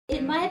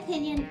in my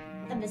opinion,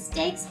 the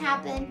mistakes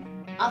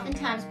happen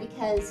oftentimes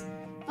because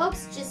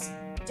folks just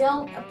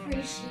don't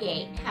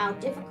appreciate how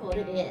difficult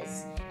it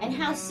is and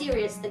how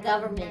serious the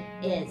government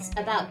is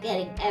about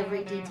getting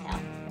every detail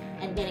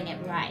and getting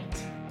it right.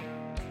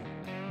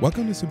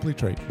 Welcome to Simply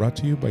Trade, brought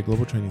to you by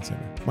Global Training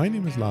Center. My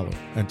name is Lalo,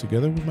 and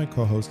together with my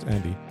co-host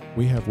Andy,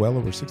 we have well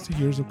over 60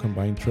 years of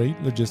combined trade,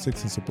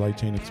 logistics, and supply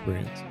chain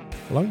experience.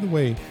 Along the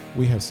way,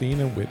 we have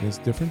seen and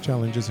witnessed different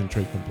challenges in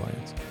trade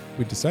compliance.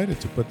 We decided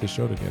to put the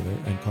show together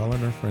and call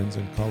on our friends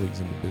and colleagues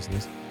in the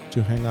business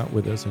to hang out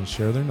with us and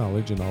share their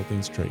knowledge in all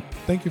things trade.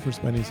 Thank you for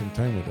spending some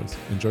time with us.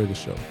 Enjoy the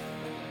show.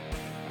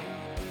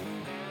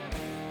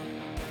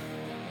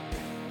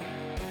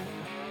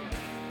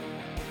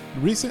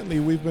 Recently,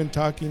 we've been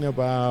talking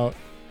about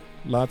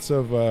lots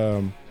of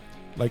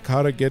like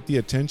how to get the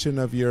attention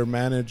of your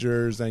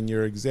managers and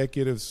your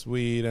executive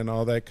suite and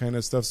all that kind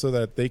of stuff so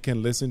that they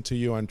can listen to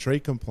you on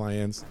trade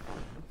compliance.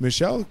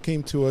 Michelle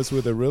came to us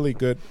with a really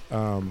good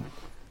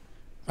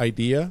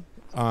idea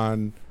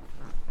on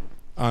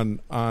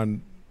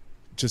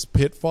just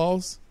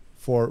pitfalls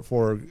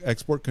for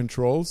export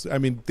controls. I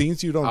mean,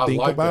 things you don't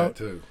think about.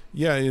 That too.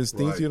 Yeah, it's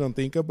things you don't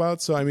think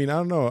about. So I mean, I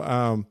don't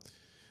know.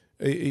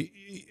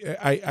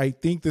 I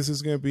think this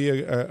is going to be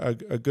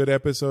a good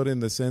episode in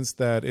the sense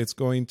that it's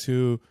going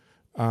to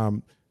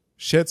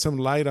shed some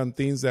light on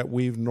things that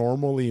we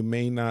normally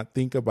may not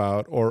think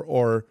about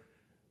or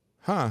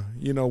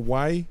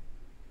why.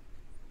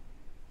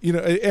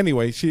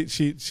 Anyway,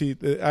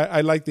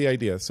 I like the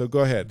idea. So go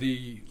ahead.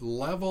 The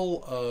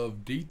level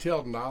of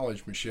detailed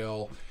knowledge,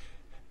 Michelle,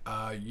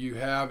 you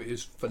have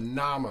is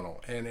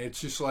phenomenal, and it's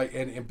just like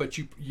but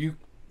you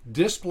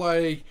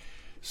display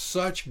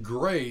such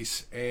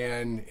grace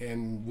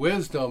and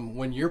wisdom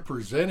when you're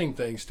presenting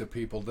things to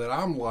people that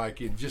I'm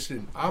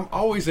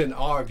always in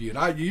awe of you.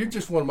 And you're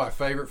just one of my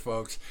favorite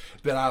folks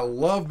that I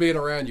love being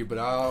around you, but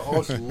I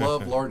also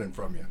love learning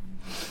from you.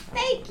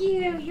 Thank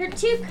you. You're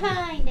too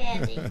kind,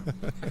 Andy.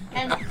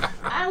 And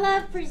I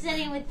love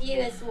presenting with you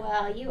as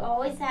well. You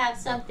always have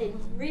something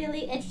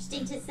really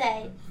interesting to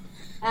say,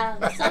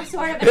 some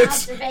sort of an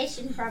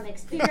observation from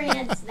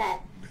experience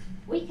that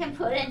we can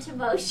put into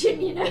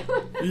motion,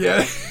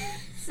 Yeah.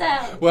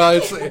 So.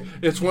 Well,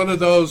 it's one of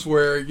those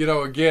where,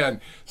 again,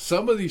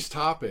 some of these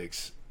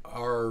topics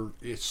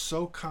it's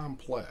so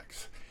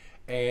complex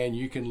and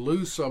you can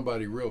lose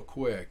somebody real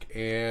quick.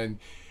 And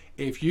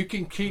if you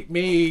can keep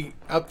me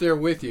up there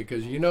with you,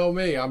 because you know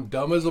me, I'm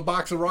dumb as a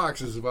box of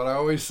rocks is what I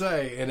always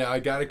say, and I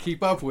got to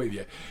keep up with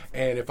you.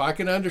 And if I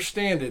can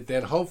understand it,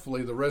 then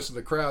hopefully the rest of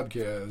the crowd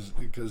can,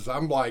 because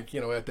I'm like,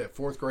 at that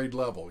fourth grade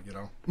level,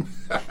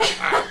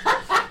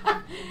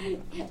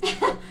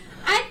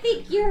 I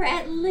think you're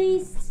at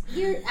least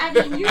you're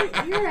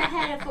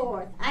ahead of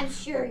fourth. I'm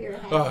sure you're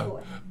ahead of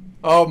fourth.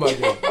 Oh my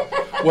God.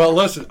 Well,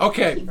 listen.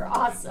 Okay. You're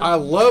awesome. I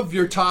love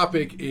your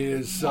topic.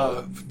 This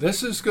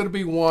is going to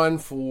be one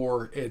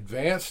for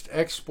advanced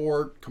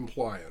export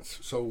compliance.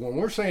 So when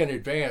we're saying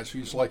advanced,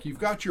 it's like you've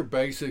got your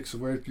basics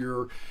with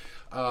your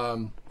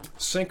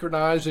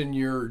synchronizing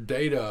your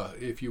data,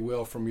 if you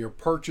will, from your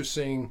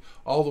purchasing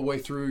all the way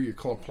through your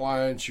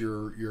compliance,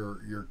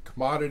 your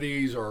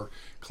commodities are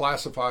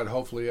classified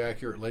hopefully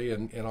accurately,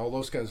 and all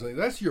those kinds of things.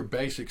 That's your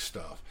basic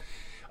stuff.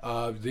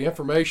 The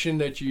information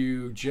that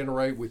you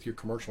generate with your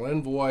commercial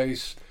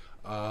invoice,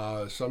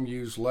 some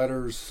use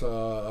letters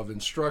of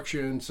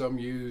instruction, some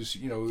use,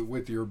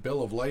 with your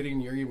bill of lading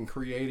you're even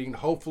creating.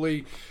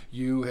 Hopefully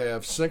you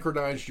have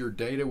synchronized your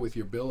data with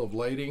your bill of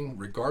lading,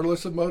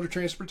 regardless of mode of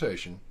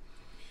transportation.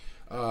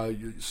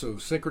 So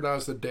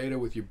synchronize the data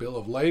with your bill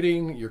of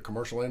lading, your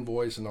commercial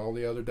invoice, and all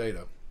the other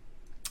data,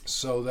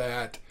 so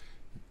that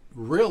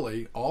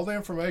really all the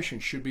information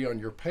should be on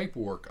your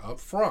paperwork up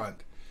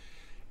front,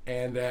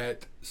 and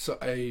that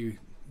a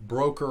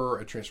broker,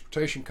 a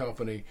transportation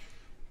company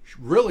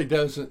really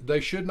they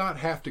should not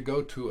have to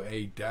go to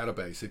a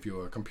database, if you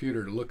will, a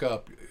computer, to look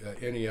up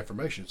any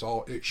information.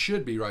 It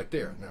should be right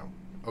there. Now,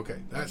 okay,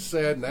 that's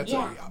said, and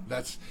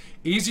that's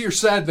easier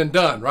said than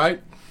done,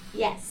 right?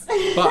 Yes.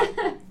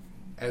 But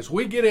as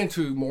we get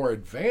into more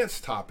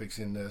advanced topics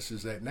in this,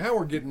 is that now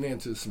we're getting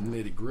into some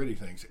nitty-gritty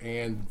things,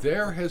 and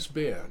there has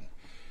been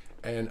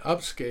an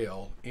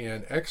upscale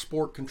in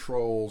export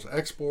controls,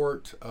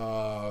 export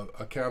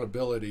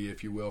accountability,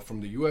 if you will,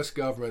 from the U.S.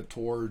 government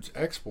towards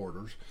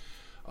exporters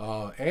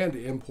and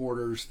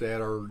importers that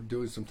are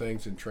doing some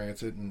things in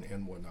transit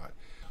and whatnot.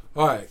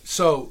 All right,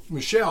 so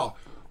Michelle,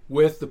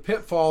 with the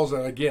pitfalls,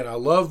 and again, I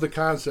love the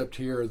concept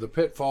here, the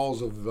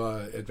pitfalls of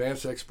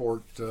advanced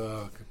export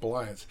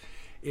compliance,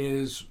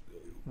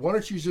 why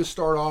don't you just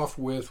start off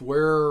with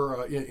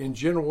where, in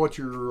general, what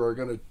you're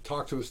going to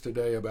talk to us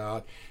today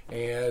about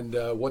and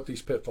what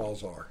these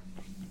pitfalls are?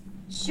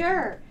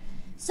 Sure.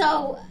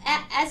 So,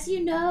 as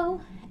you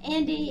know,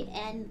 Andy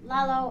and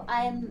Lalo,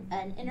 I am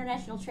an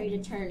international trade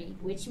attorney,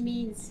 which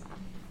means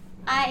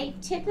I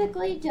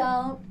typically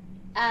don't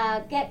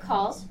get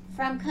calls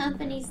from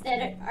companies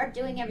that are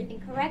doing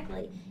everything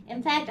correctly.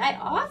 In fact, I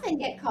often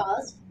get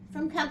calls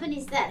from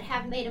companies that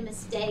have made a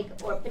mistake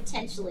or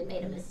potentially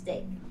made a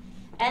mistake.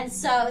 And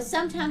so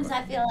sometimes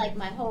I feel like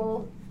my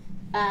whole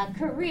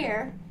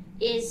career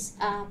is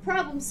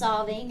problem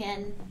solving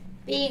and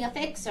being a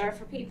fixer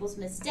for people's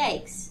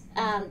mistakes.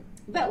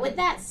 But with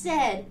that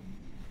said,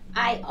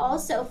 I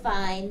also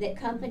find that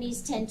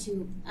companies tend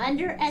to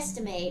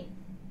underestimate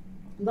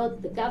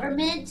both the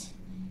government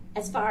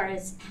as far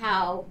as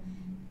how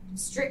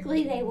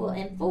strictly they will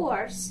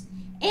enforce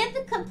and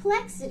the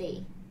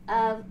complexity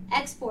of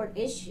export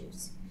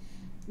issues.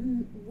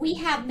 We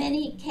have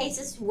many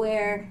cases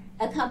where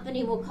a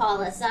company will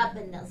call us up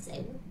and they'll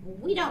say,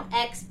 we don't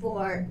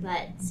export,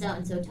 but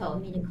so-and-so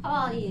told me to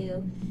call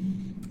you.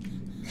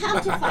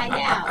 Come to find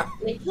out,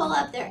 we pull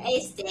up their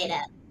ACE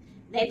data.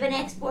 They've been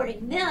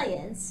exporting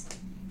millions,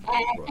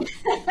 and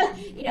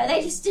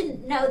they just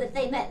didn't know that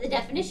they met the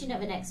definition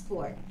of an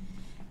export.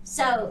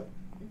 So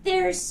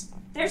there's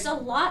a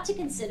lot to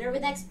consider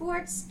with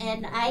exports,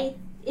 and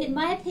in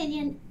my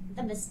opinion,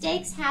 the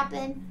mistakes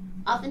happen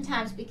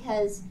oftentimes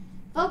because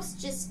folks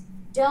just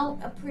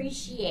don't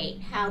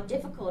appreciate how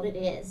difficult it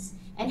is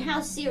and how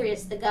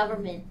serious the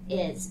government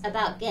is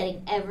about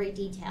getting every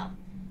detail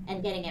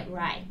and getting it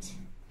right.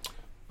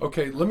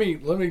 Okay, let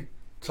me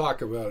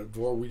talk about it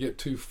before we get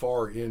too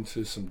far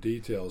into some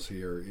details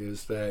here,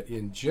 is that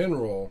in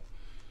general,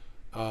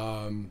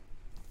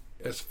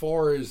 as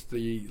far as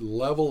the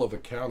level of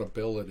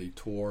accountability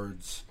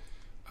towards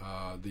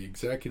the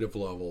executive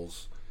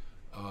levels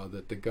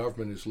that the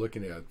government is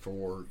looking at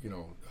for,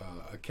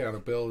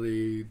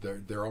 accountability,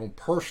 their own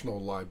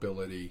personal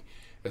liability,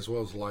 as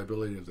well as the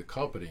liability of the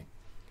company,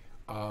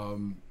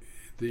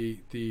 the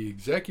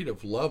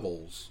executive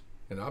levels,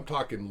 and I'm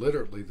talking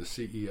literally the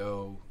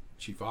CEO,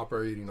 Chief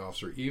Operating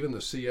Officer, even the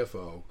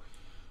CFO,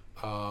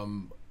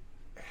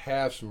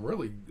 have some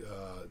really,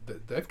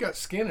 they've got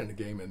skin in the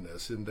game in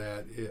this, in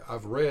that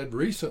I've read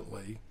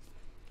recently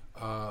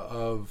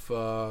there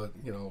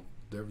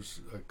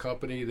was a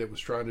company that was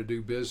trying to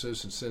do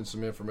business and send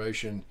some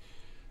information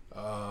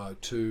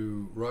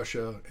to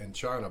Russia and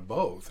China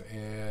both,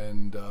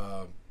 and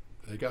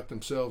they got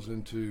themselves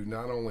into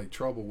not only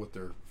trouble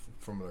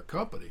from their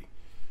company,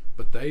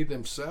 but they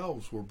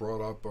themselves were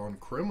brought up on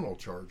criminal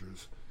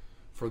charges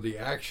for the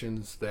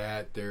actions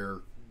that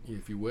their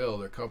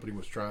company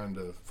was trying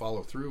to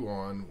follow through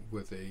on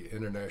with a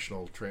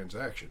international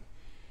transaction.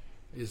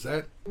 Is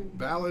that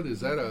valid?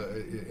 Is that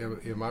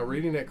am I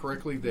reading that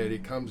correctly, that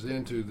it comes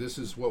into, this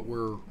is what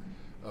we're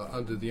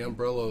under the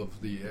umbrella of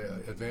the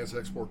advanced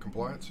export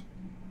compliance?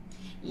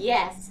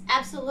 Yes,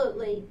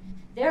 absolutely.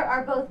 There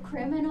are both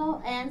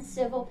criminal and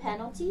civil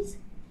penalties.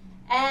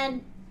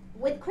 And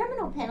with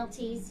criminal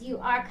penalties, you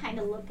are kind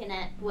of looking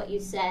at what you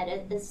said,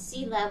 at the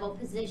C-level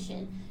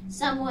position,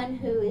 someone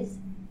who is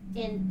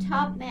in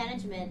top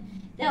management.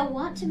 They'll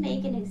want to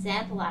make an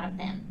example out of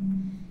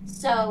them.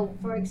 So,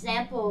 for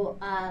example,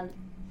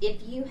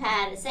 if you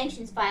had a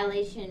sanctions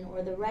violation,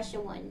 or the Russia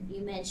one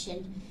you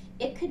mentioned,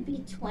 it could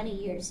be 20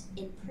 years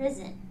in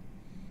prison.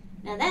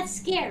 Now that's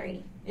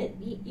scary.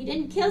 You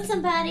didn't kill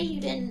somebody,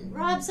 you didn't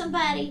rob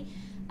somebody,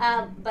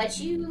 but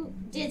you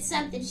did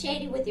something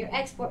shady with your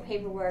export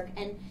paperwork,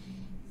 and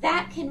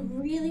that can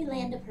really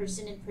land a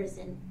person in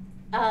prison.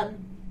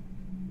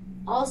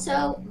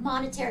 Also,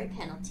 monetary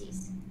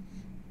penalties.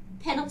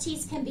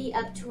 Penalties can be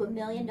up to $1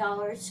 million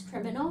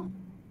criminal.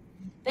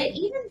 But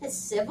even the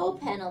civil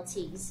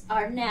penalties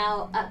are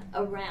now up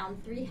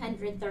around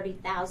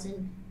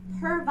 $330,000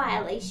 per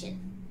violation.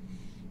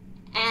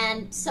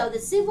 And so the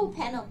civil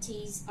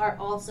penalties are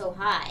also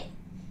high.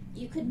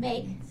 You could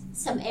make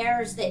some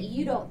errors that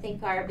you don't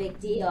think are a big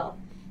deal,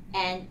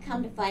 and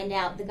come to find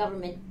out the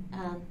government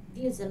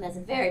views them as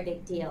a very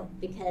big deal,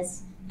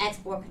 because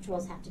export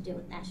controls have to do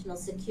with national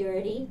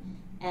security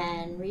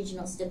and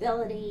regional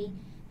stability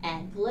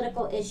and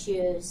political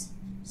issues.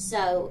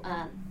 So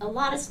a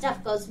lot of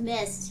stuff goes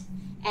missed,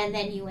 and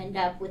then you end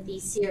up with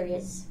these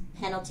serious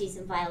penalties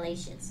and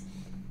violations.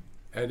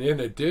 And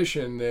in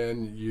addition,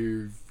 then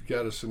you've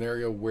got a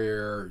scenario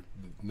where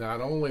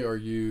not only are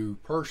you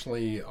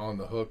personally on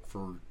the hook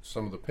for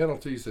some of the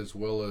penalties, as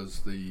well as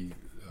the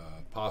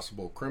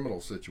possible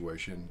criminal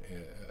situation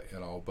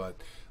and all, but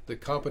the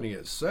company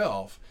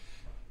itself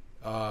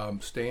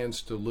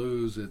stands to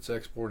lose its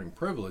exporting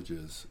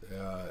privileges.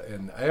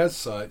 And as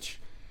such,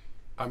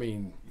 I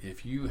mean,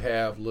 if you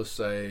have, let's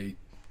say,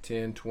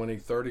 10, 20,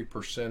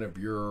 30% of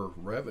your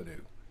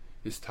revenue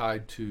is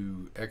tied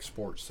to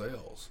export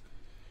sales,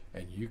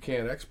 and you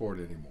can't export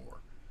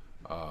anymore,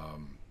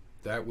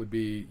 that would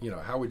be,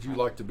 how would you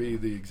like to be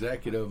the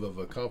executive of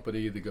a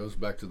company that goes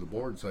back to the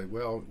board and say,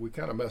 well, we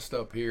kind of messed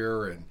up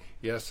here, and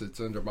yes, it's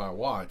under my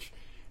watch,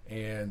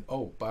 and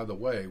oh, by the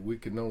way, we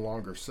can no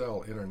longer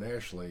sell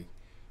internationally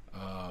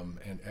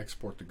and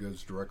export the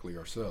goods directly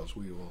ourselves.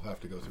 We will have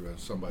to go through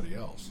somebody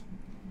else.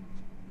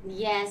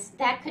 Yes,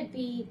 that could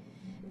be,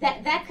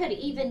 that could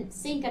even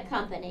sink a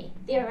company,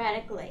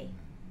 theoretically,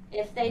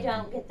 if they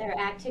don't get their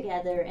act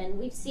together. And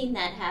we've seen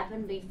that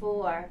happen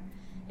before.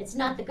 It's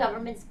not the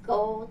government's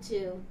goal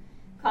to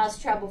cause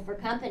trouble for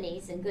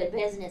companies and good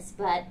business,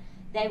 but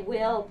they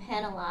will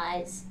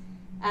penalize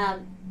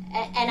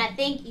And I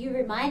think you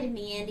reminded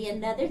me, Andy,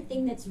 another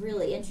thing that's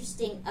really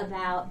interesting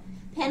about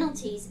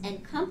penalties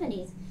and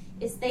companies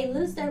is they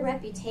lose their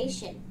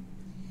reputation.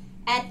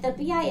 At the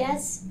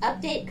BIS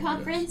update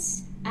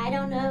conference, I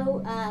don't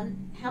know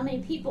how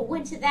many people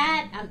went to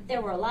that.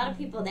 There were a lot of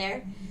people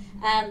there.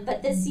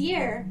 But this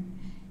year,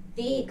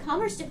 the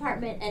Commerce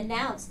Department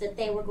announced that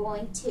they were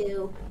going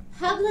to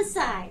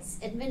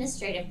publicize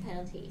administrative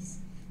penalties.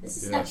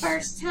 This is the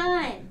first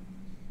time.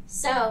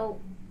 So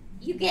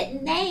you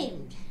get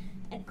named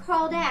and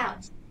called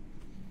out,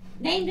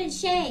 named and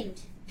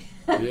shamed.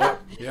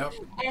 Yep.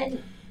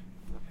 And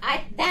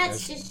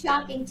that's just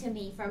shocking to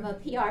me from a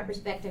PR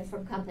perspective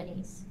from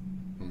companies.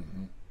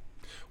 Mm-hmm.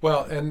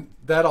 Well, and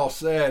that all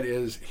said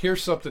is,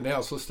 here's something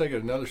else. Let's take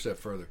it another step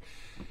further.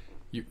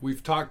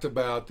 We've talked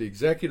about the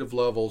executive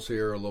levels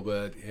here a little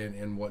bit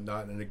and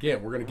whatnot. And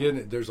again, we're going to get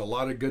in. There's a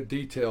lot of good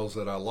details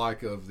that I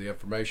like of the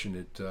information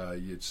that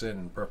you'd sent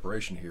in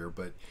preparation here.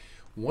 But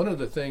one of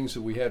the things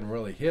that we hadn't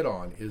really hit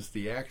on is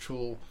the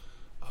actual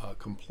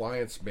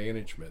compliance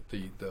management.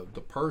 The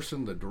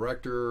person, the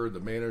director,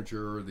 the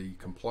manager, the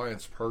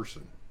compliance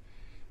person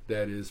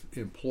that is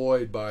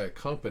employed by a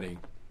company.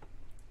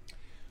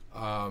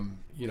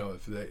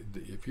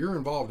 If you're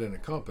involved in a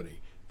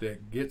company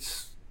that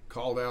gets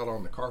called out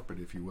on the carpet,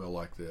 if you will,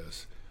 like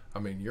this, I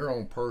mean, your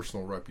own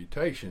personal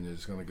reputation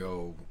is going to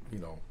go,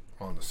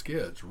 on the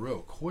skids real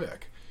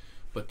quick.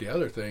 But the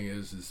other thing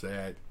is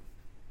that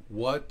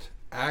what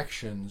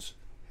actions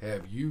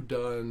have you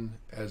done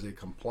as a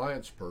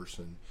compliance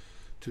person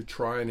to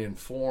try and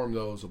inform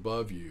those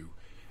above you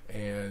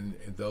and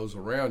those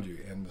around you?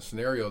 And the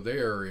scenario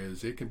there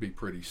is it can be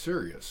pretty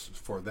serious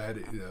for that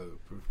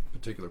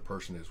particular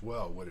person as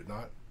well, would it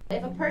not?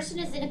 If a person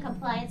is in a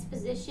compliance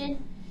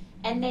position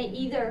and they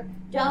either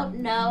don't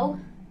know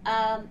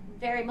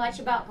very much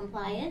about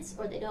compliance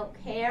or they don't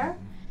care,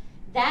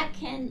 that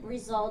can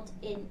result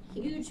in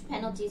huge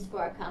penalties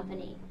for a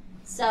company.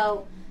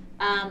 So,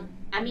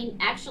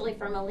 actually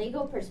from a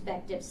legal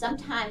perspective,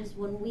 sometimes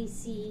when we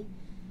see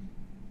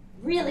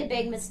really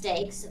big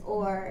mistakes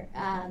or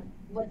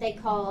what they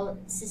call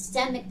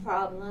systemic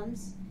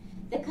problems,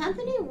 the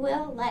company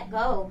will let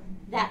go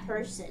that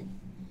person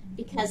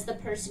because the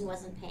person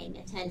wasn't paying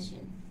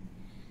attention.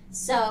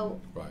 So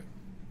right.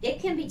 It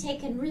can be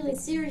taken really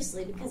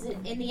seriously because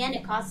in the end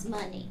it costs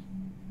money.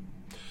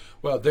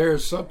 Well,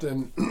 there's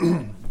something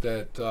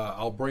that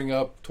I'll bring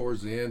up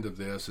towards the end of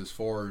this. As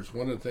far as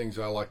one of the things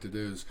I like to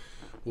do is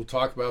we'll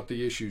talk about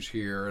the issues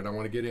here, and I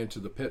want to get into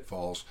the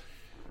pitfalls.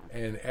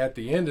 And at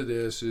the end of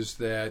this is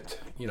that,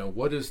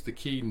 what is the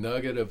key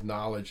nugget of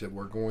knowledge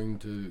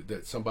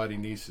that somebody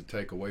needs to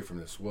take away from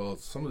this? Well,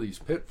 some of these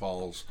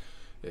pitfalls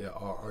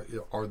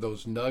are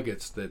those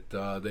nuggets that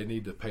they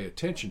need to pay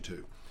attention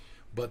to.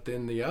 But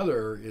then the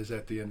other is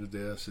at the end of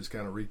this is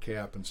kind of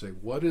recap and say,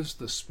 what is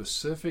the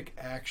specific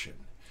action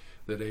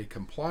that a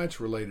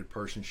compliance-related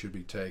person should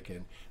be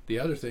taking? The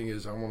other thing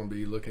is I want to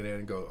be looking at it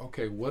and go,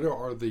 okay, what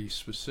are the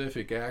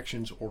specific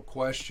actions or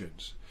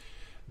questions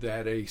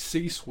that a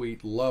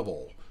C-suite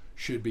level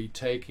should be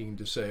taking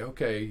to say,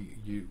 okay,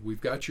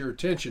 we've got your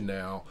attention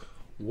now.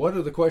 What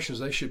are the questions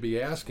they should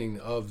be asking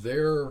of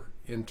their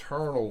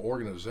internal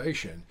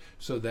organization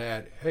so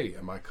that, hey,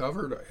 am I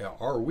covered?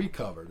 Are we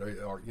covered?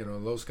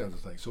 Those kinds of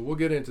things. So we'll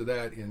get into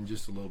that in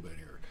just a little bit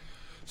here.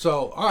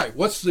 So, all right,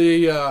 what's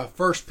the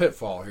first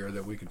pitfall here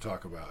that we can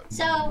talk about?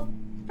 So,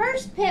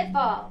 first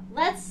pitfall,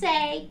 let's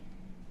say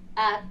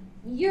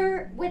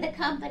you're with a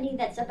company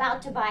that's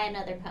about to buy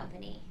another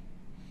company.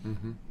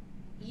 Mm-hmm.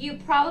 You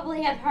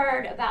probably have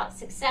heard about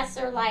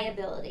successor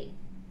liability.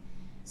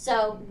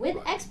 So, with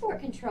export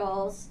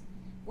controls,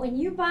 when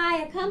you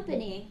buy a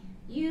company,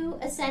 you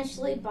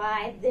essentially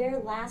buy their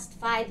last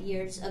 5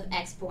 years of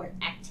export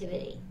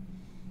activity.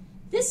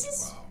 This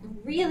is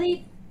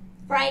really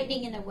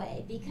frightening in a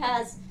way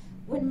because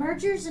when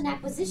mergers and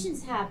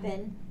acquisitions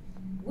happen,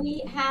 we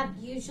have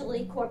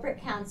usually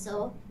corporate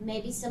counsel,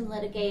 maybe some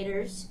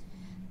litigators,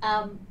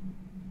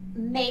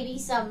 maybe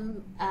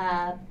some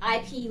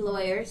IP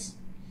lawyers,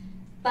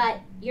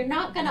 but you're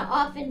not going to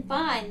often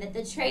find that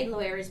the trade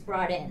lawyer is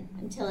brought in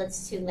until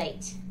it's too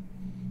late.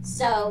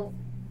 So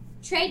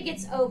trade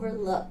gets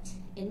overlooked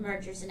in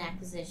mergers and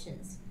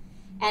acquisitions.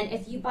 And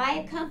if you buy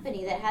a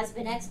company that has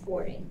been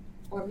exporting,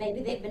 or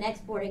maybe they've been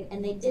exporting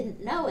and they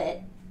didn't know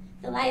it,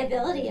 the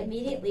liability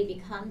immediately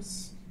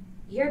becomes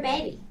your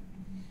baby.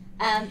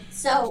 Go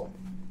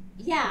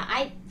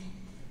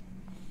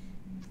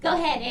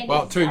ahead, Andy.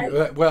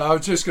 Well, I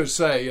was just going to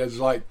say, is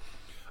like,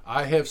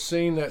 I have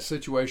seen that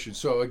situation.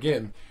 So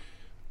again,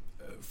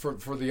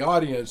 for the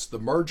audience, the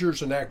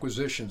mergers and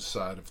acquisitions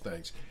side of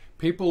things,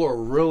 people are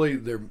really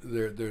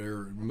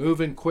they're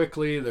moving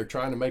quickly. They're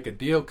trying to make a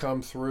deal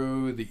come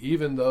through.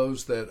 Even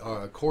those that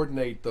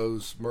coordinate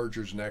those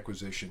mergers and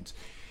acquisitions,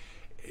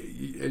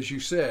 as you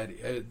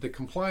said, the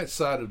compliance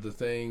side of the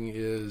thing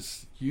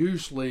is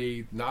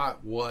usually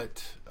not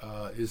what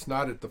is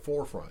not at the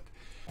forefront.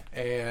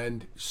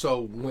 And so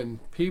when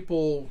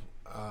people,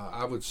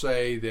 I would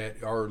say,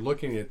 that are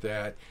looking at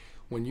that,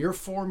 when you're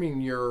forming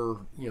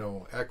your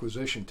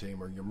acquisition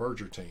team or your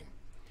merger team,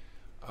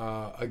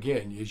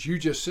 again, as you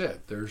just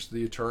said, there's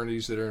the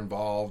attorneys that are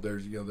involved.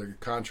 There's they're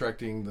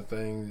contracting the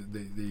thing,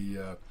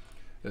 the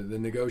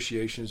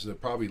negotiations. That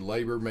probably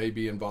labor may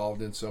be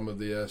involved in some of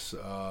this,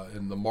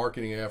 and the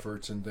marketing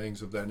efforts and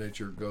things of that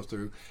nature go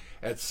through.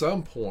 At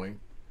some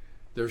point,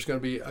 there's going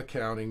to be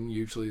accounting.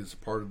 Usually, it's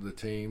part of the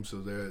team, so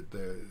they're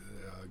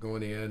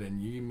going in,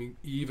 and you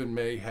even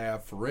may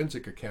have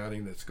forensic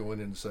accounting that's going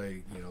in and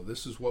say,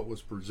 this is what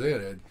was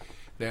presented.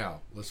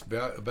 Now, let's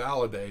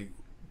validate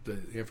the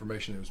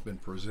information that has been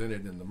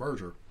presented in the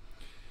merger.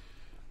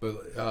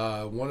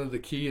 But one of the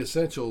key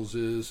essentials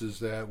is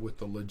that with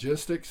the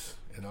logistics,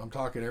 and I'm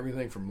talking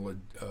everything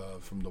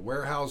from the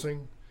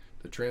warehousing,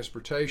 the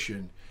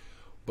transportation,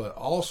 but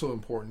also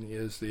important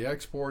is the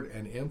export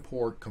and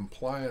import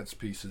compliance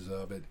pieces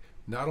of it,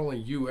 not only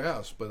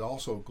U.S., but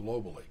also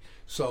globally.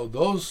 So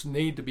those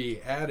need to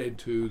be added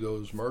to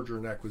those merger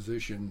and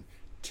acquisition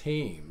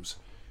teams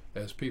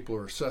as people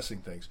are assessing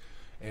things.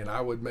 And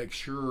I would make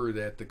sure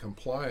that the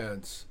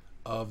compliance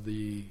of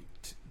the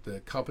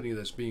company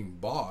that's being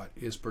bought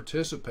is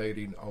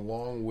participating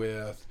along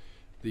with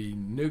the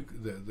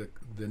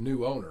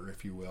new owner,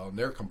 if you will, and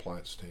their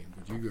compliance team.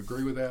 Would you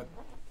agree with that?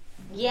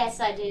 Yes,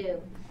 I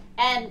do.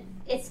 And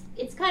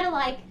it's kind of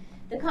like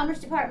the Commerce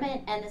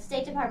Department and the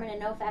State Department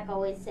and OFAC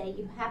always say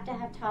you have to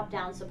have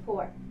top-down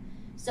support.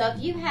 So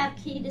if you have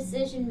key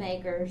decision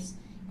makers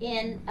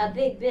in a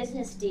big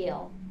business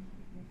deal,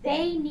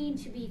 they need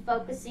to be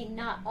focusing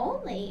not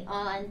only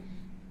on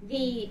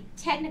the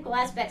technical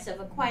aspects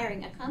of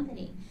acquiring a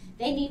company,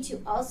 they need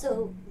to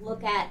also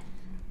look at,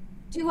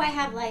 do I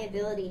have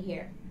liability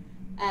here?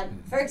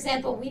 For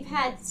example, we've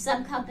had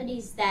some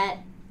companies that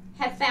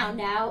have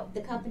found out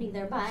the company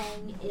they're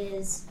buying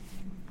is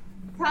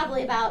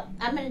probably about,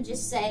 I'm going to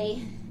just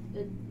say,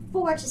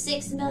 $4 to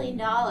 $6 million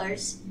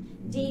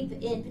deep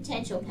in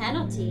potential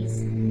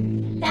penalties.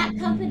 That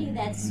company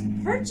that's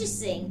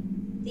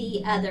purchasing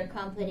the other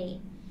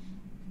company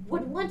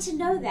would want to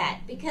know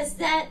that, because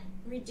that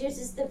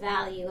reduces the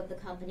value of the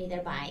company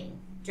they're buying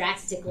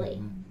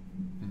drastically.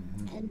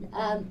 And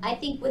I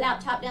think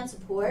without top-down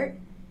support,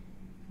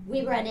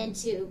 we run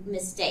into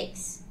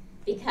mistakes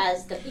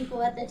because the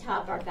people at the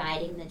top are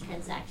guiding the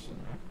transaction.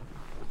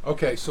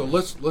 Okay, so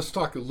let's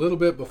talk a little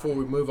bit before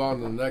we move on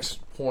to the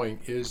next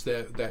point. Is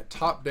that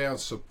top-down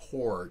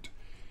support?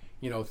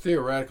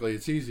 Theoretically,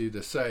 it's easy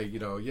to say,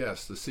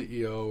 yes, the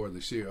CEO or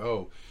the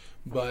COO,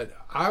 but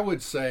I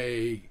would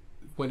say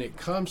when it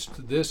comes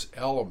to this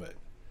element,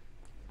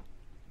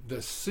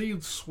 the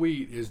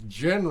C-suite is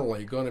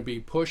generally going to be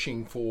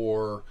pushing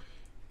for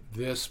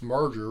this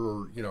merger,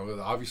 or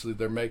obviously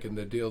they're making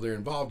the deal, they're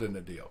involved in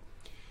the deal.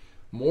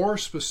 More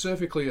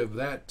specifically, of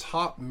that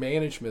top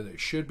management that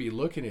should be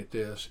looking at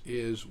this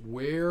is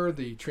where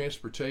the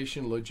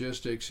transportation,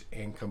 logistics,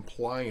 and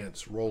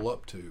compliance roll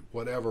up to,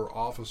 whatever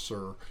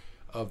officer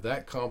of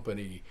that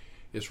company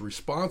is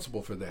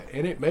responsible for that.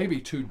 And it may be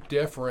two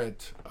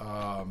different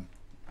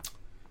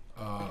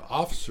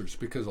officers,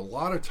 because a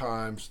lot of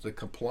times the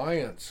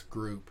compliance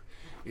group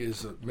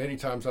is many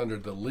times under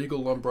the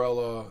legal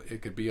umbrella.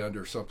 It could be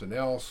under something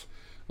else.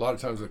 A lot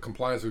of times the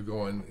compliance are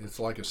going, it's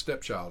like a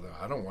stepchild.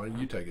 I don't want it,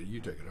 you take it,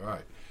 all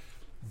right.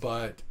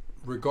 But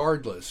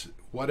regardless,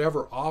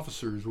 whatever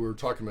officers we were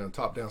talking about,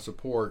 top-down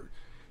support,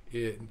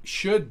 it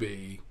should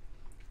be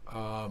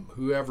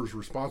whoever's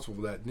responsible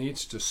for that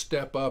needs to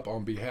step up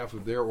on behalf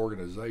of their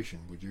organization.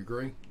 Would you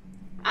agree?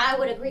 I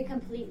would agree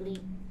completely.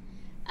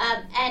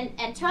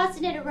 And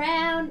tossing it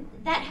around,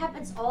 that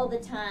happens all the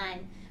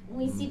time.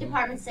 We see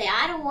departments say,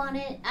 I don't want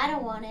it.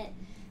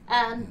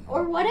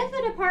 Or what if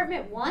a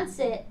department wants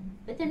it,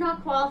 but they're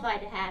not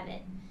qualified to have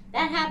it?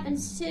 That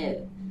happens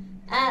too.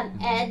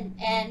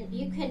 And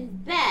you can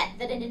bet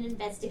that in an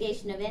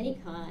investigation of any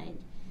kind,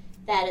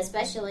 that a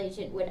special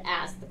agent would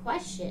ask the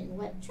question,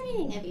 what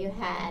training have you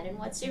had and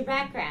what's your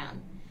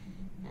background?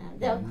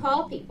 They'll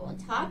call people and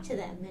talk to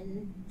them,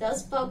 and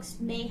those folks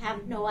may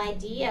have no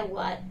idea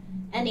what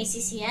an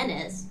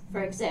ECCN is,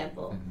 for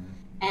example.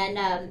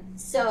 And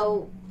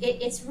so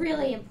it's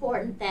really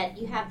important that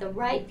you have the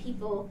right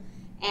people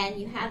and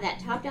you have that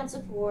top-down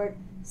support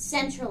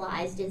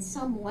centralized in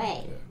some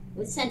way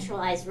with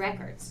centralized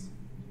records.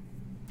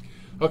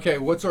 Okay,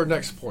 what's our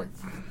next point?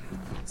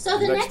 So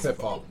the next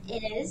point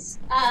is,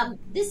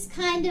 this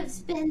kind of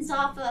spins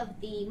off of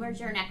the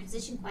merger and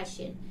acquisition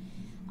question.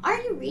 Are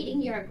you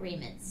reading your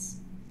agreements?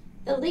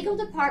 The legal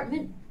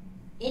department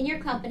in your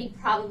company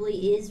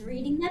probably is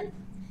reading them,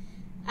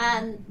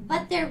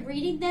 but they're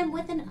reading them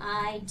with an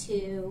eye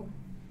to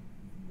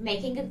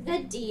making a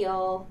good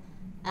deal,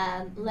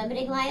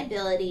 limiting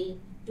liability.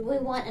 Do we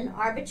want an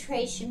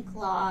arbitration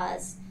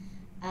clause?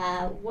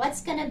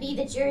 What's going to be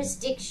the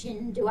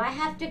jurisdiction? Do I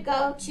have to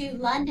go to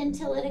London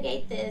to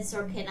litigate this,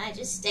 or can I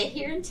just stay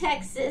here in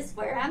Texas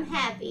where I'm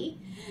happy?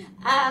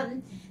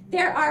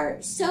 There are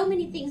so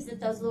many things that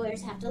those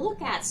lawyers have to look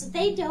at, so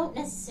they don't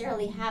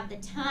necessarily have the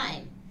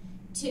time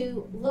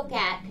to look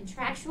at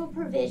contractual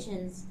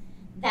provisions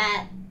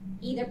that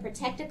either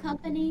protect a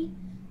company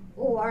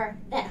or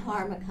that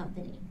harm a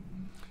company.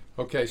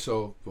 Okay,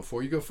 so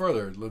before you go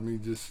further, let me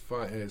just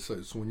find. So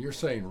when you're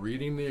saying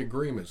reading the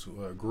agreements,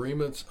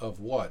 agreements of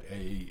what?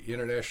 A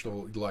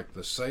international, like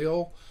the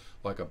sale,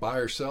 like a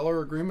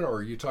buyer-seller agreement, or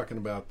are you talking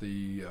about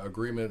the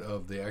agreement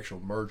of the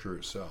actual merger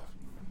itself?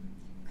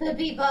 Could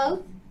be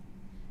both.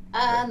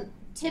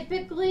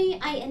 Typically,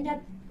 I end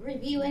up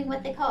reviewing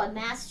what they call a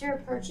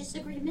master purchase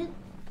agreement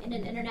in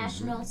an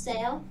international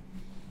sale.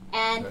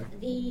 And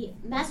the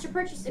master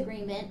purchase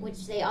agreement,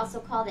 which they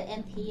also call the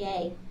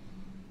MPA,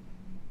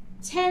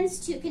 tends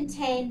to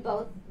contain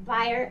both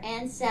buyer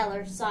and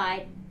seller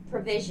side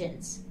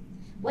provisions.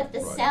 What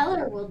the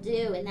seller will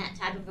do in that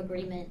type of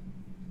agreement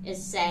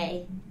is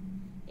say,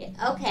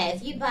 okay,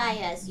 if you buy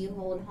us, you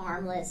hold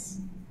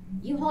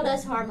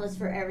us harmless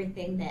for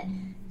everything that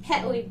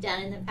we've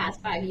done in the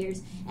past 5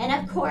 years. And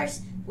of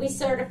course, we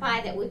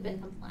certify that we've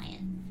been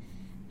compliant.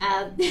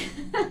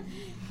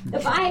 The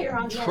buyer,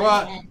 on the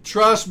other hand,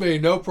 trust me,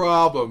 no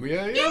problem.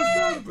 Yeah,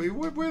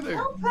 we're there.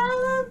 No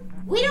problem.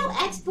 We don't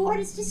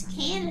export. It's just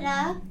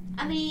Canada.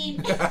 I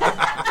mean,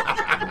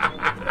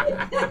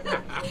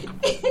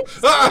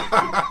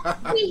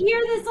 we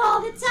hear this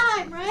all the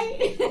time,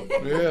 right?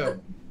 Yeah.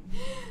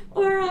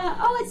 Or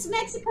it's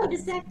Mexico.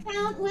 Does that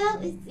count? Well,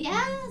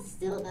 it's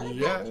still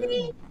another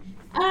country.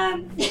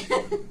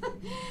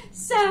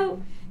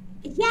 So.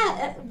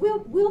 Yeah,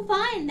 we'll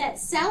find that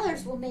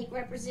sellers will make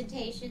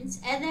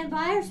representations and then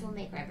buyers will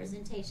make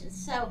representations.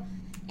 So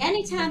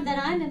anytime that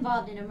I'm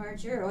involved in a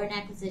merger or an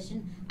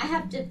acquisition, I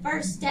have to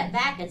first step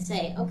back and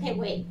say, okay,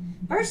 wait,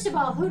 first of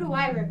all, who do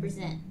I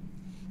represent?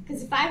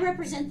 Because if I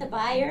represent the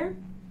buyer,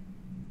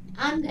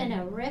 I'm going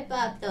to rip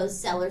up those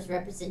sellers'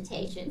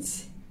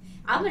 representations.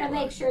 I'm going to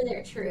make sure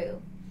they're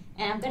true.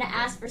 And I'm going to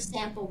ask for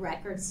sample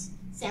records,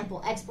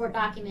 sample export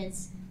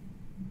documents,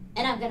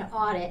 and I'm going to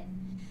audit.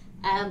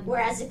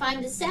 Whereas if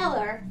I'm the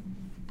seller,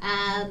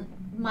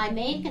 my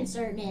main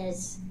concern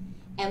is,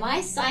 am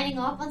I signing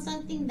off on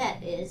something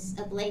that is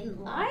a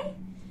blatant lie?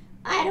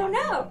 I don't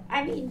know.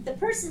 I mean, the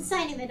person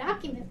signing the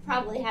document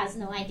probably has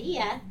no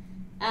idea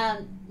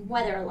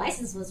whether a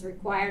license was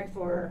required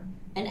for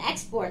an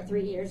export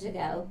 3 years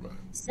ago. Right.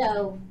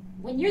 So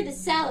when you're the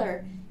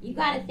seller, you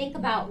got to think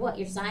about what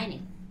you're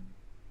signing.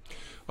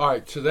 All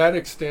right. To that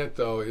extent,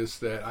 though, is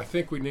that I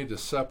think we need to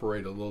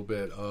separate a little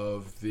bit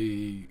of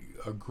the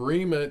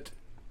agreement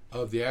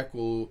of the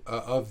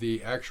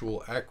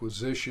actual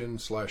acquisition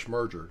 /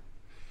 merger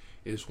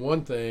is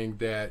one thing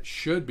that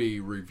should be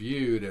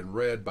reviewed and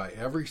read by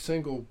every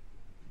single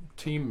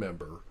team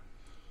member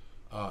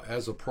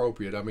as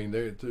appropriate. I mean,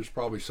 there's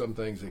probably some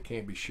things that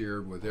can't be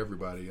shared with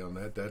everybody on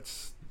that.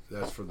 That's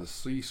for the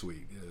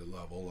C-suite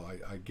level,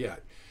 I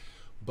get.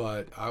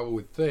 But I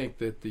would think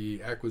that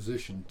the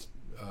acquisition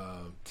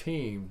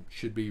team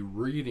should be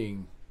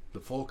reading the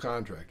full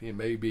contract. It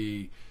may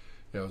be,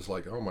 it's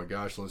like, oh my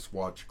gosh, let's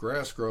watch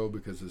grass grow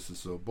because this is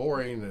so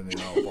boring, and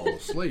then I'll fall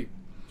asleep.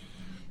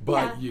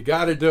 But you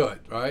got to do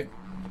it, right?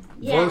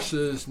 Yeah.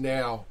 Versus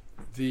now,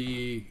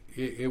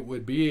 it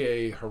would be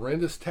a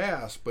horrendous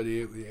task, but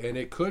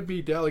it could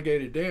be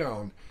delegated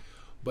down.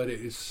 But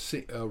it is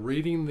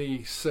reading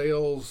the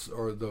sales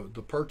or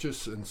the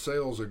purchase and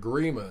sales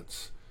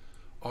agreements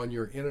on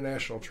your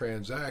international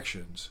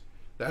transactions.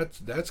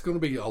 That's going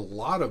to be a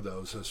lot of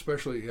those,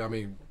 especially, I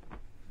mean,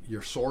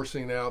 you're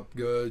sourcing out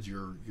goods,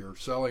 you're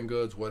selling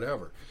goods,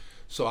 whatever.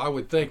 So I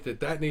would think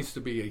that needs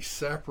to be a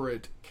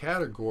separate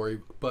category,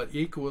 but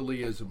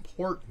equally as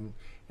important,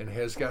 and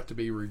has got to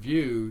be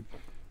reviewed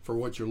for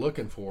what you're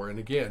looking for. And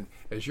again,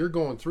 as you're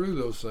going through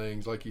those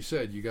things, like you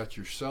said, you got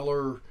your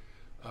seller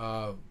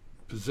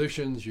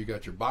positions, you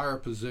got your buyer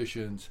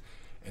positions,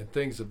 and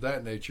things of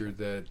that nature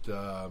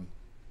that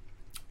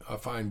I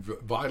find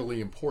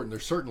vitally important.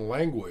 There's certain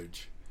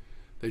language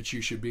that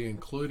you should be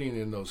including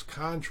in those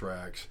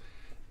contracts,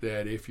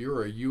 that if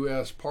you're a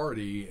U.S.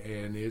 party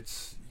and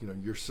it's,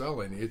 you're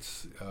selling,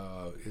 it's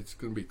going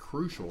to be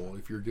crucial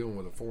if you're dealing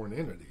with a foreign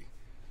entity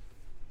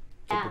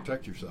to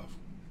protect yourself.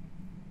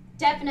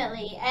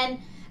 Definitely. And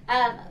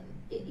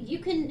you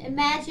can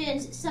imagine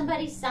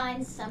somebody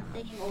signs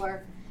something,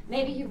 or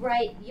maybe you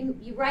write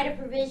a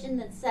provision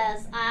that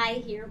says,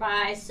 I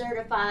hereby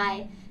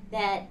certify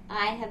that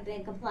I have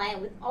been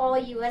compliant with all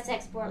U.S.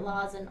 export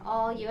laws and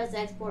all U.S.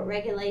 export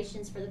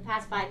regulations for the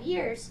past 5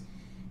 years.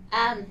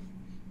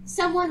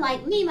 Someone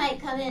like me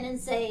might come in and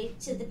say,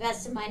 to the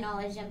best of my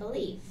knowledge and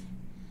belief,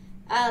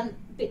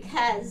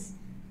 because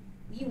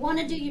you want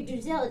to do your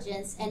due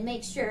diligence and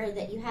make sure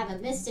that you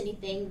haven't missed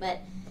anything.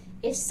 But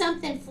if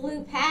something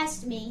flew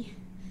past me,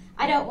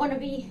 I don't want to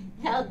be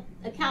held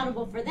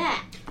accountable for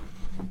that.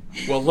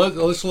 Well,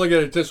 let's look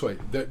at it this way.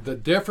 The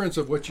difference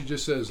of what you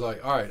just said is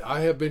like, all right,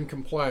 I have been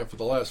compliant for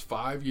the last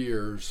 5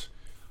 years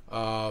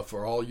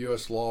for all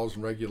U.S. laws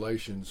and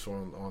regulations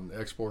on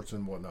exports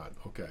and whatnot.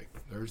 Okay,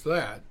 there's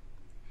that.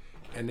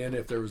 And then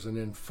if there was an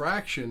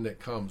infraction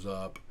that comes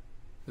up,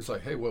 it's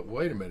like, hey,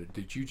 wait a minute,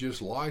 did you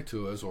just lie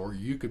to us? Or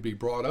you could be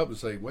brought up and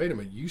say, wait a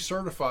minute, you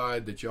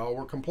certified that y'all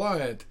were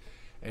compliant,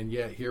 and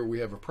yet here we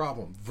have a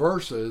problem.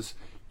 Versus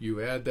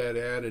you add that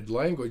added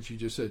language. You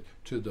just said,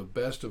 to the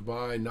best of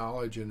my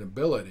knowledge and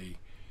ability.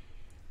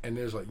 And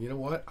there's like, you know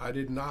what? I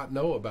did not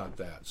know about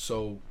that.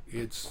 So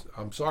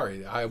I'm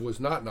sorry, I was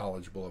not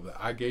knowledgeable of that.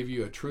 I gave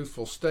you a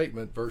truthful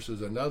statement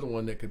versus another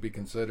one that could be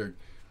considered,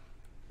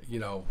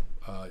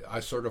 I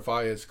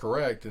certify as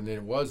correct, and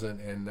it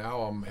wasn't, and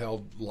now I'm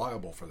held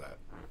liable for that.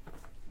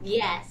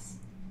 Yes.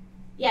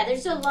 Yeah,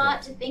 there's a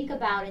lot to think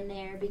about in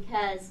there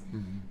because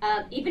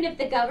even if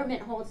the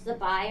government holds the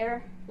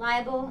buyer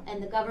liable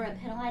and the government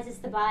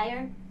penalizes the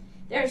buyer,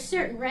 there are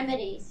certain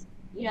remedies.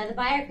 The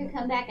buyer can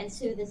come back and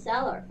sue the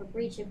seller for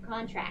breach of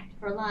contract,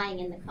 for lying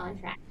in the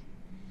contract.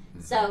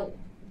 So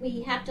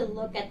we have to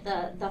look at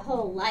the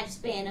whole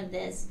lifespan of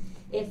this.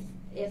 If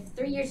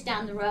 3 years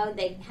down the road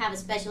they have a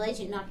special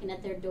agent knocking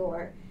at their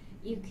door,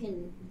 you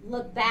can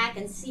look back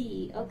and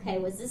see, okay,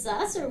 was this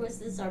us or was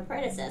this our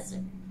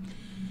predecessor?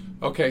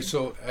 Okay,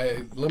 so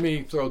let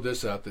me throw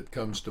this out that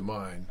comes to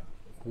mind.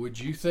 Would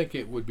you think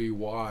it would be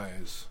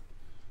wise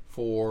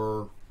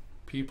for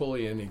people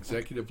in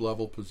executive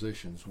level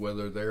positions,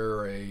 whether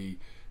they're an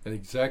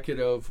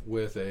executive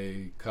with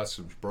a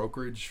customs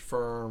brokerage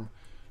firm,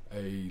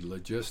 a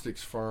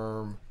logistics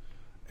firm,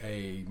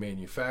 a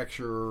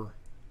manufacturer,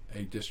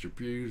 a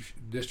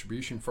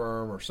distribution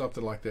firm, or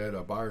something like that,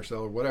 a buyer,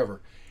 seller,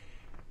 whatever,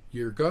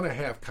 you're going to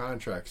have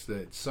contracts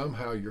that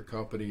somehow your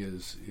company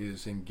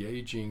is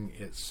engaging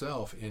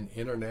itself in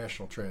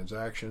international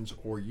transactions,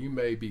 or you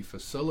may be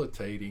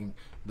facilitating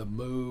the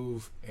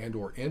move and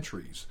or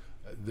entries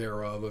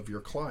thereof of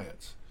your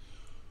clients.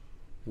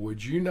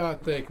 Would you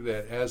not think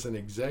that as an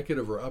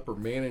executive or upper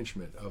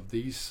management of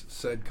these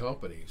said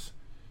companies,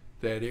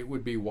 that it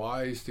would be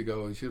wise to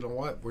go, you know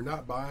what, we're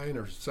not buying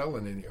or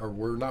selling any, or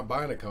we're not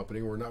buying a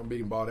company, we're not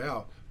being bought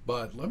out,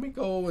 but let me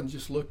go and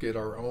just look at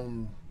our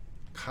own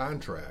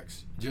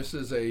contracts just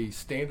as a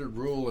standard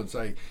rule and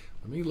say,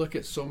 let me look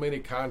at so many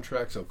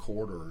contracts a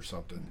quarter or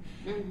something,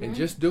 and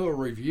just do a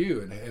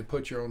review and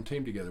put your own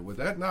team together. Would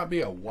that not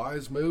be a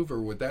wise move,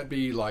 or would that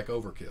be like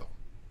overkill?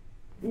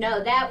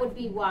 No, that would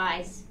be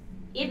wise.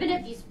 Even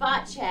if you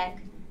spot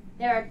check,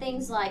 there are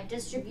things like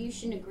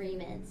distribution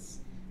agreements.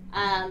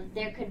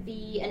 There could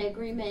be an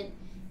agreement,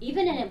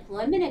 even an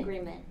employment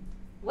agreement.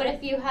 What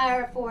if you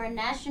hire a foreign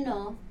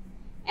national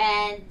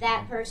and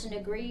that person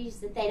agrees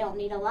that they don't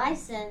need a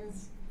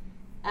license?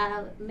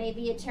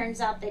 Maybe it turns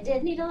out they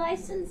did need a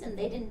license and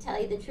they didn't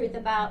tell you the truth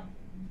about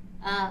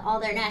all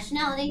their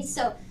nationalities.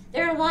 So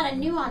there are a lot of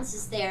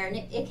nuances there, and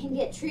it can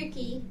get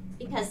tricky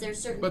because there's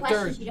certain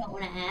questions you don't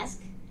want to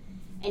ask.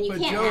 And you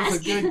can't Joe's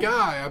ask. a good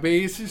guy. I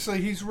mean, it's just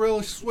like he's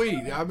really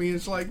sweet. I mean,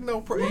 it's like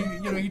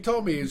he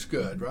told me he's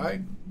good,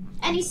 right?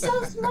 And he's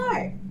so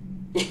smart.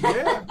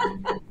 Yeah.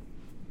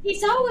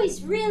 He's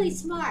always really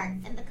smart,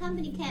 and the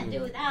company can't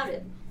do without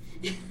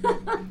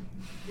him.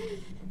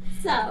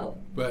 So.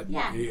 But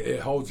yeah, it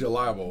holds you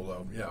liable,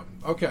 though. Yeah.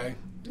 Okay.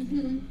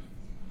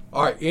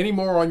 All right. Any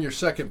more on your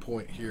second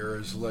point here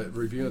is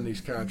reviewing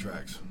these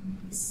contracts?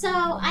 So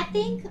I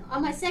think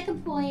on my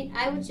second point,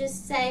 I would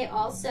just say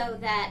also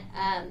that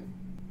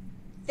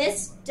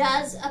this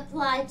does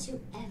apply to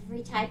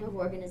every type of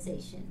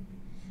organization.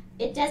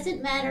 It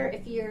doesn't matter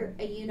if you're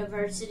a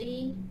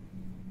university.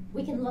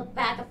 We can look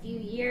back a few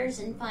years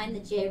and find the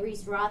J.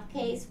 Reese Roth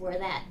case where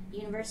that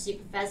university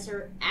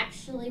professor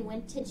actually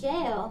went to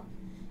jail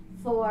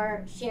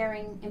for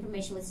sharing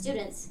information with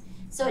students.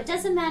 So it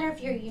doesn't matter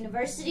if you're a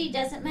university, it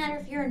doesn't matter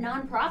if you're a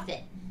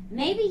nonprofit.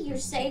 Maybe you're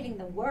saving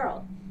the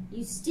world.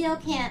 You still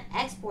can't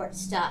export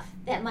stuff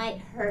that might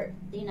hurt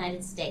the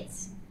United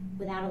States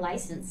without a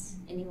license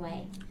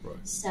anyway.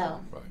 Right.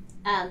 So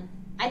Right.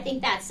 I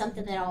think that's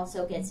something that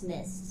also gets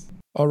missed.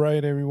 All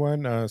right,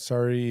 everyone.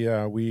 Sorry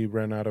we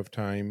ran out of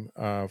time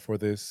for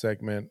this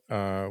segment.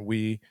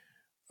 We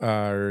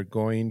are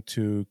going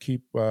to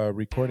keep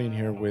recording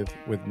here with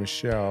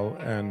Michelle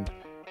and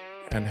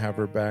have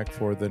her back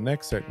for the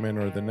next segment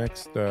or the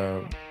next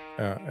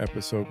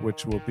episode,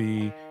 which will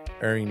be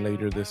airing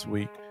later this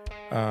week.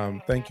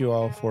 Thank you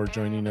all for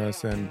joining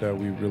us, and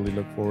we really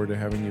look forward to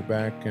having you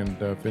back and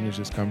finish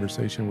this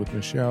conversation with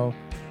Michelle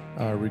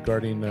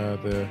regarding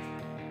the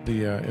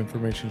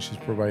information she's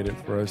provided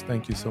for us.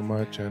 Thank you so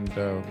much, and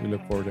we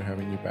look forward to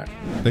having you back.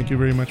 Thank you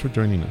very much for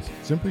joining us.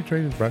 Simply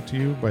Trade is brought to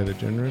you by the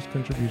generous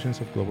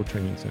contributions of Global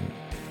Training Center.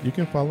 You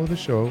can follow the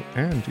show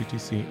and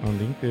GTC on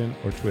LinkedIn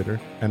or Twitter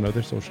and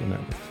other social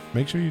networks.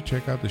 Make sure you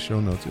check out the show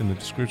notes in the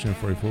description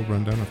for a full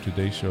rundown of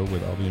today's show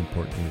with all the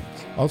important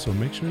links. Also,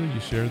 make sure that you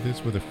share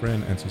this with a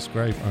friend and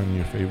subscribe on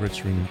your favorite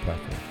streaming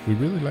platform. We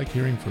really like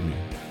hearing from you.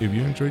 If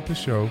you enjoyed the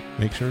show,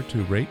 make sure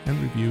to rate and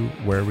review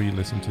wherever you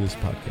listen to this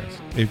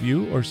podcast. If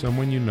you or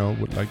someone you know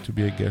would like to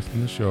be a guest in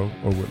the show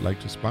or would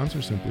like to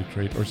sponsor Simply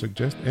Trade or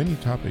suggest any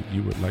topic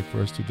you would like for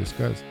us to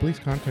discuss, please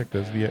contact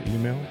us via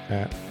email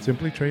at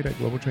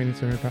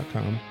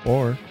simplytrade@globaltrainingcenter.com,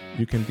 or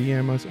you can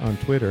DM us on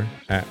Twitter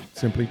at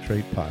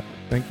simplytradepod.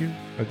 Thank you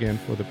again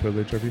for the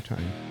privilege of your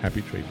time.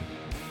 Happy trading.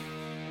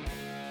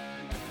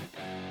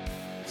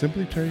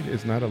 Simply Trade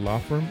is not a law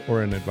firm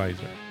or an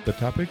advisor. The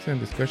topics and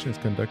discussions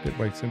conducted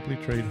by Simply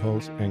Trade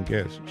hosts and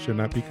guests should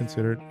not be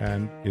considered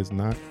and is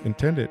not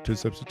intended to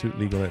substitute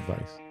legal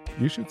advice.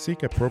 You should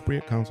seek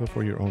appropriate counsel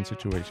for your own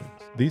situations.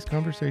 These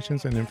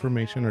conversations and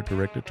information are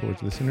directed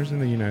towards listeners in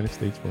the United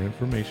States for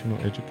informational,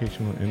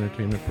 educational, and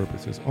entertainment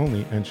purposes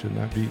only and should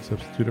not be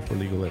substituted for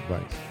legal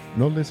advice.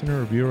 No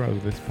listener or viewer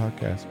of this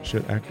podcast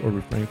should act or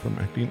refrain from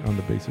acting on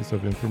the basis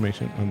of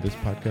information on this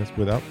podcast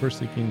without first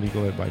seeking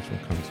legal advice from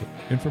counsel.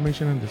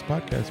 Information on this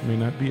podcast may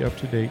not be up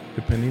to date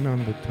depending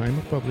on the time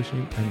of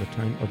publishing and the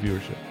time of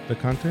viewership. The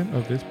content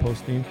of this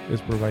posting is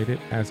provided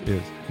as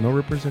is. No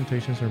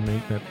representations are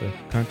made that the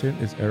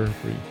content is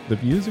error-free. The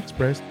views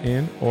expressed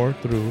in or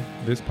through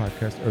this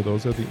podcast are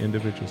those of the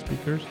individual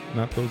speakers,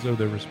 not those of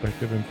their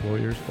respective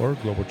employers or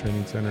Global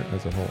Training Center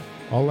as a whole.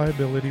 All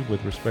liability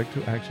with respect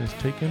to actions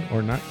taken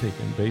or not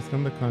taken based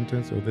on the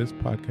contents of this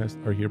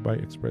podcast are hereby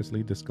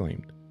expressly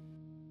disclaimed.